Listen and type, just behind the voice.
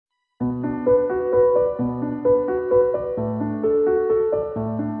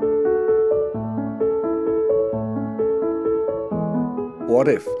What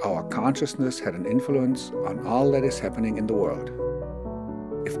if our consciousness had an influence on all that is happening in the world?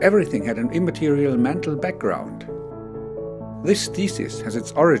 If everything had an immaterial mental background? This thesis has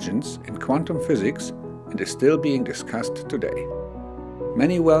its origins in quantum physics and is still being discussed today.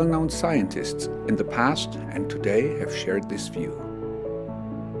 Many well-known scientists in the past and today have shared this view.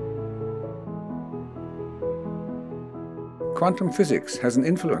 Quantum physics has an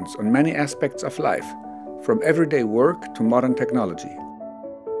influence on many aspects of life, from everyday work to modern technology.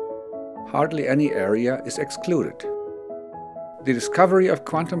 Hardly any area is excluded. The discovery of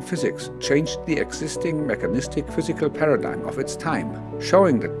quantum physics changed the existing mechanistic physical paradigm of its time,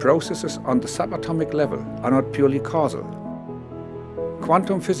 showing that processes on the subatomic level are not purely causal.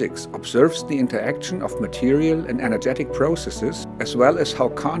 Quantum physics observes the interaction of material and energetic processes, as well as how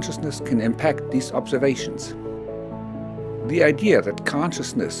consciousness can impact these observations. The idea that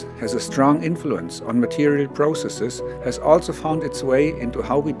consciousness has a strong influence on material processes has also found its way into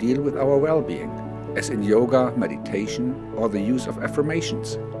how we deal with our well-being, as in yoga, meditation, or the use of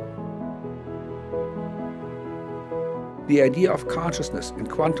affirmations. The idea of consciousness in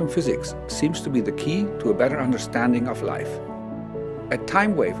quantum physics seems to be the key to a better understanding of life. At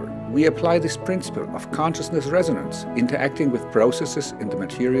Time Waver, we apply this principle of consciousness resonance interacting with processes in the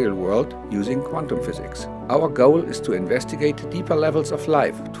material world using quantum physics. Our goal is to investigate deeper levels of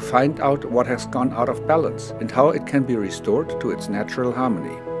life to find out what has gone out of balance and how it can be restored to its natural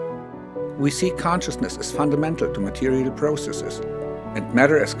harmony. We see consciousness as fundamental to material processes and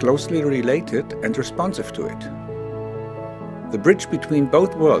matter as closely related and responsive to it. The bridge between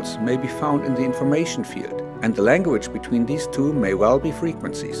both worlds may be found in the information field, and the language between these two may well be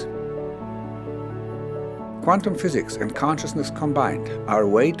frequencies. Quantum physics and consciousness combined are a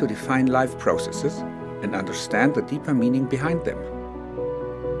way to define life processes and understand the deeper meaning behind them.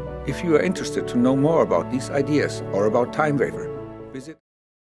 If you are interested to know more about these ideas or about Time Waver, visit